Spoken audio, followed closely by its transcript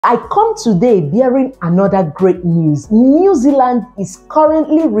I come today bearing another great news. New Zealand is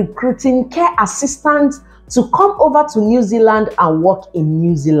currently recruiting care assistants to come over to New Zealand and work in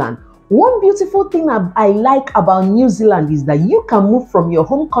New Zealand. One beautiful thing I like about New Zealand is that you can move from your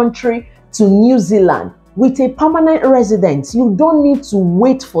home country to New Zealand with a permanent residence. You don't need to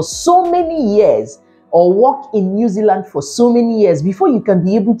wait for so many years or work in New Zealand for so many years before you can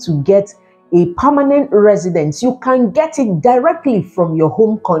be able to get a permanent residence. You can get it directly from your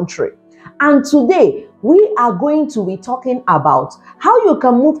home country. And today, we are going to be talking about how you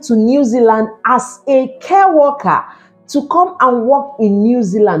can move to New Zealand as a care worker to come and work in New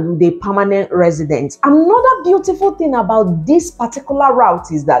Zealand with a permanent residence. Another beautiful thing about this particular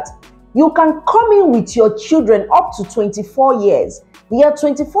route is that you can come in with your children up to 24 years. They are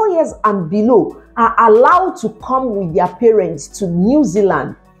 24 years and below are allowed to come with their parents to New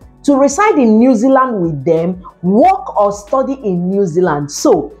Zealand, to reside in New Zealand with them, work or study in New Zealand.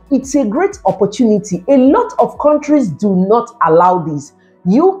 So it's a great opportunity. A lot of countries do not allow this.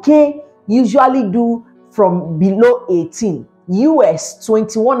 UK usually do from below 18, US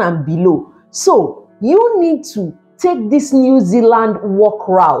 21 and below. So you need to take this New Zealand work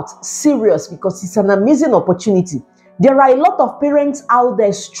route serious because it's an amazing opportunity. There are a lot of parents out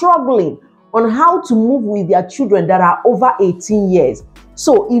there struggling on how to move with their children that are over 18 years.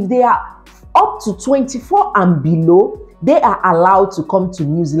 So if they are up to 24 and below, they are allowed to come to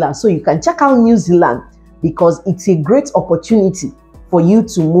New Zealand. So you can check out New Zealand because it's a great opportunity for you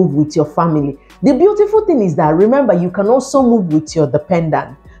to move with your family. The beautiful thing is that, remember, you can also move with your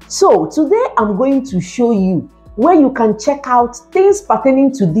dependent. So today I'm going to show you where you can check out things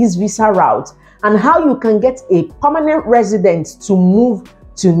pertaining to this visa route and how you can get a permanent residence to move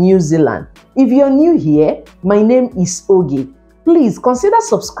to New Zealand. If you're new here, my name is Oge. Please consider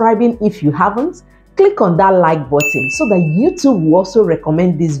subscribing if you haven't. Click on that like button so that YouTube will also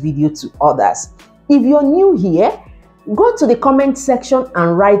recommend this video to others. If you're new here, go to the comment section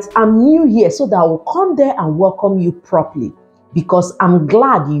and write "I'm new here" so that I will come there and welcome you properly, because I'm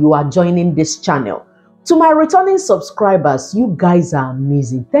glad you are joining this channel. To my returning subscribers, you guys are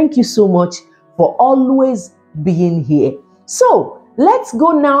amazing. Thank you so much for always being here. So let's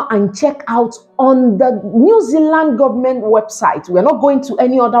go now and check out on the New Zealand government website. We're not going to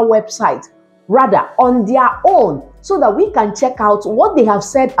any other website, rather on their own, so that we can check out what they have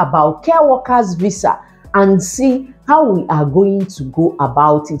said about care workers visa and see how we are going to go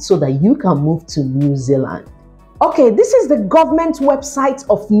about it so that you can move to New Zealand. Okay, this is the government website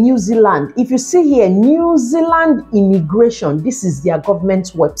of New Zealand. If you see here, New Zealand Immigration, this is their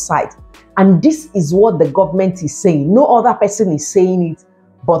government website. And this is what the government is saying. No other person is saying it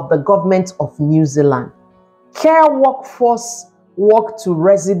but the government of New Zealand. Care workforce work to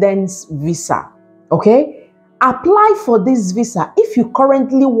residence visa. Okay? Apply for this visa if you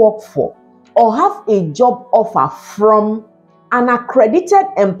currently work for or have a job offer from an accredited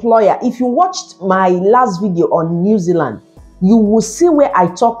employer. If you watched my last video on New Zealand, you will see where I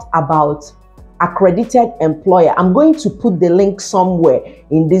talked about accredited employer. I'm going to put the link somewhere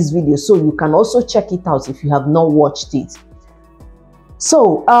in this video so you can also check it out if you have not watched it.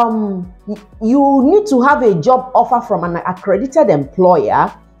 So you need to have a job offer from an accredited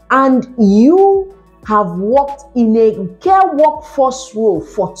employer and you have worked in a care workforce role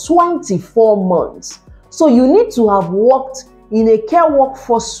for 24 months. So you need to have worked in a care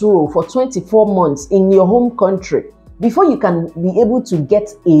workforce role for 24 months in your home country before you can be able to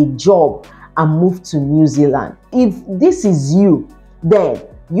get a job and move to New Zealand. If this is you, then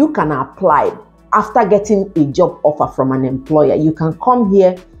you can apply. After getting a job offer from an employer, you can come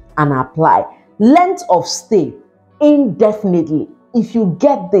here and apply. Length of stay, indefinitely. If you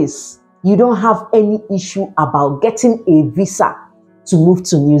get this, you don't have any issue about getting a visa to move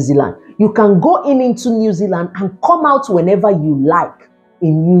to New Zealand. You can go into New Zealand and come out whenever you like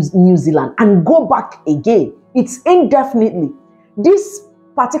in New Zealand and go back again. It's indefinitely. This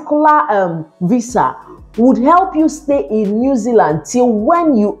particular visa would help you stay in New Zealand till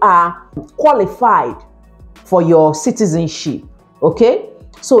when you are qualified for your citizenship. Okay?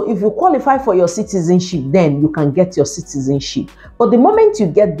 So if you qualify for your citizenship, then you can get your citizenship. But the moment you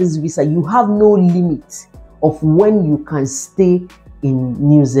get this visa, you have no limit of when you can stay in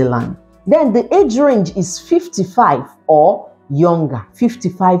New Zealand. Then the age range is 55 or younger.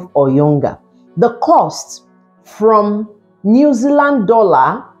 55 or younger. The cost from New Zealand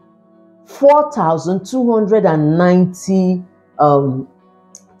dollar 4,290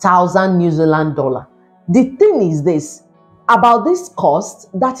 thousand New Zealand dollar. The thing is this, about this cost,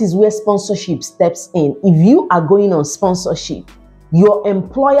 that is where sponsorship steps in. If you are going on sponsorship, your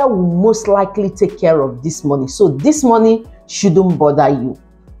employer will most likely take care of this money. So this money shouldn't bother you.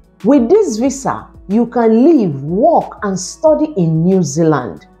 With this visa, you can live, work, and study in New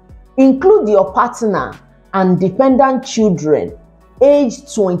Zealand. Include your partner and dependent children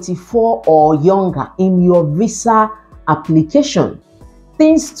aged 24 or younger in your visa application.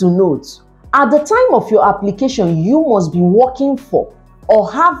 Things to note: at the time of your application, you must be working for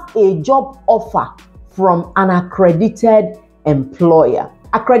or have a job offer from an accredited employer.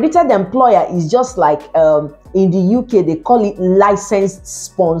 Accredited employer is just like in the UK, they call it licensed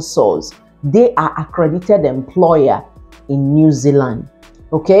sponsors. They are accredited employer in New Zealand.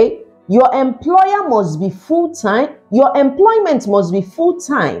 Okay, your employer must be full-time. Your employment must be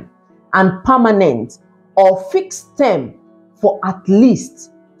full-time and permanent or fixed term for at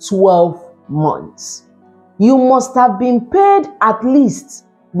least 12 months. You must have been paid at least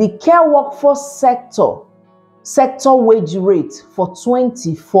the care workforce sector wage rate for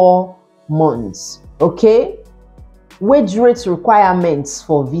 24 months. Okay, wage rate requirements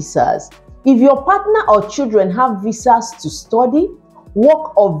for visas. If your partner or children have visas to study,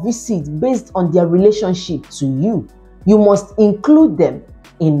 work, or visit based on their relationship to you, you must include them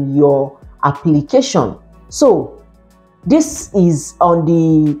in your application. So this is on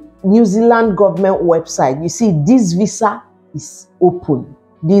the New Zealand government website. You see, this visa is open.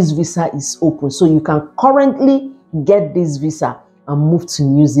 This visa is open. So you can currently get this visa and move to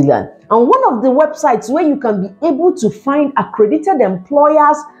New Zealand. And one of the websites where you can be able to find accredited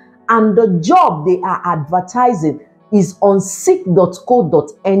employers and the job they are advertising is on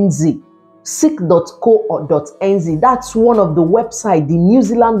seek.co.nz. Seek.co.nz. That's one of the websites the New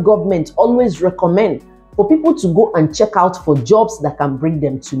Zealand government always recommend for people to go and check out for jobs that can bring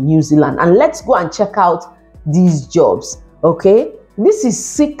them to New Zealand. And let's go and check out these jobs. Okay, this is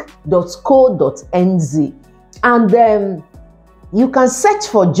seek.co.nz, and then you can search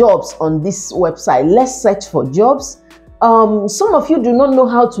for jobs on this website. Let's search for jobs. Some of you do not know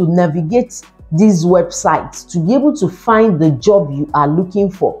how to navigate these websites to be able to find the job you are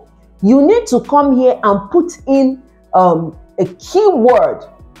looking for. You need to come here and put in a keyword.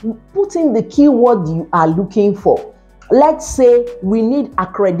 Put in the keyword you are looking for. Let's say we need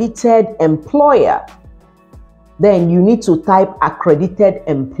accredited employer. Then you need to type accredited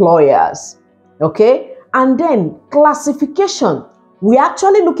employers. Okay, and then classification. We're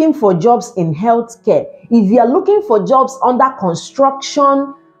actually looking for jobs in healthcare. If you are looking for jobs under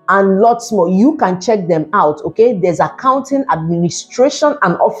construction and lots more, you can check them out. Okay, there's accounting, administration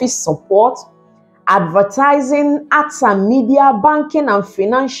and office support, advertising, arts and media, banking and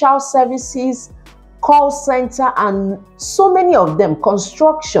financial services, call center, and so many of them,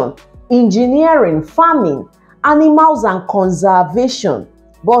 construction, engineering, farming, animals and conservation.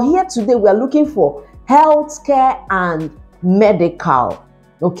 But here today we are looking for healthcare and medical.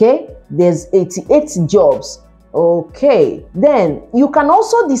 Okay, there's 88 jobs. Okay, then you can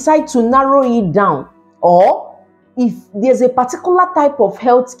also decide to narrow it down, or if there's a particular type of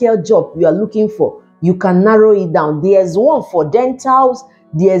healthcare job you are looking for, you can narrow it down. There's one for dentals,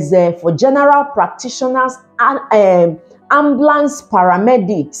 there's for general practitioners and ambulance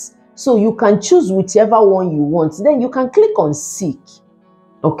paramedics. So you can choose whichever one you want. Then you can click on seek.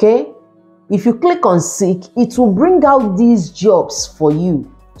 Okay, if you click on seek, it will bring out these jobs for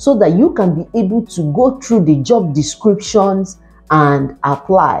you so that you can be able to go through the job descriptions and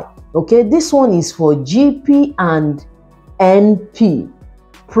apply. Okay, this one is for GP and NP.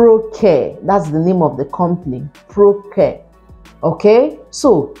 ProCare, that's the name of the company, ProCare. Okay,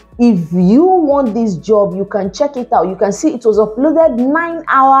 so if you want this job, you can check it out. You can see it was uploaded 9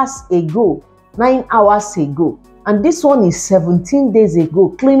 hours ago. 9 hours ago. And this one is 17 days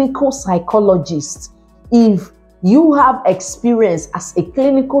ago. Clinical psychologist. If you have experience as a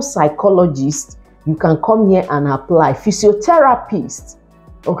clinical psychologist, you can come here and apply. Physiotherapist.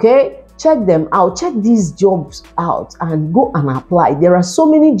 Okay, check them out. Check these jobs out and go and apply. There are so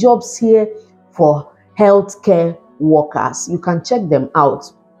many jobs here for healthcare workers. You can check them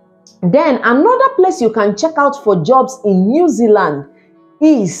out. Then another place you can check out for jobs in New Zealand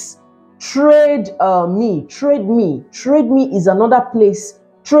is TradeMe. TradeMe is another place.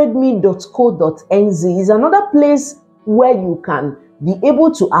 TradeMe.co.nz is another place where you can be able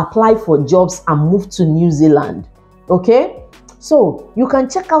to apply for jobs and move to New Zealand. Okay, so you can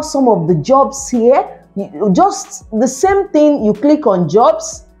check out some of the jobs here. Just the same thing, you click on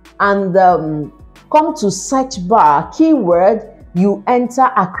jobs and come to search bar, keyword, you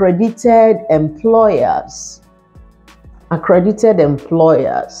enter accredited employers. Accredited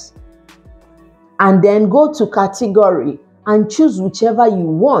employers. And then go to category and choose whichever you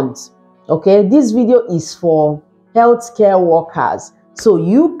want. Okay, this video is for healthcare workers, so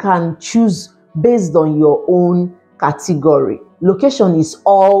you can choose based on your own category. location is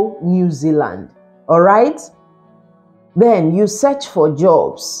all New Zealand. All right. Then you search for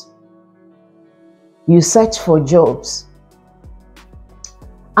jobs. You search for jobs.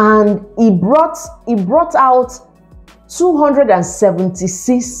 And it brought out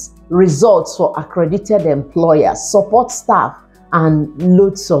 276 results for accredited employers, support staff, and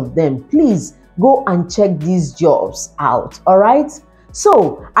loads of them. Please go and check these jobs out. All right.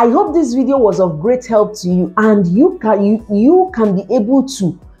 So I hope this video was of great help to you, and you can be able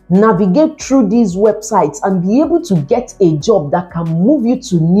to navigate through these websites and be able to get a job that can move you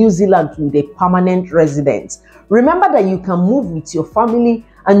to New Zealand with a permanent residence. Remember that you can move with your family,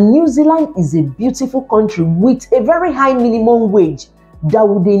 and New Zealand is a beautiful country with a very high minimum wage that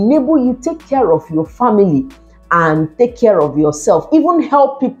would enable you to take care of your family and take care of yourself, even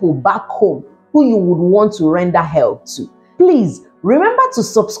help people back home who you would want to render help to. Please remember to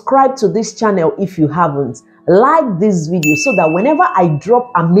subscribe to this channel if you haven't. Like this video so that whenever I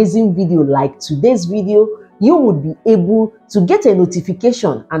drop amazing video like today's video, you would be able to get a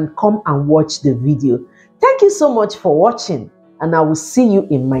notification and come and watch the video. Thank you so much for watching, and I will see you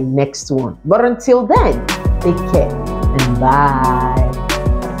in my next one. But until then, take care and bye.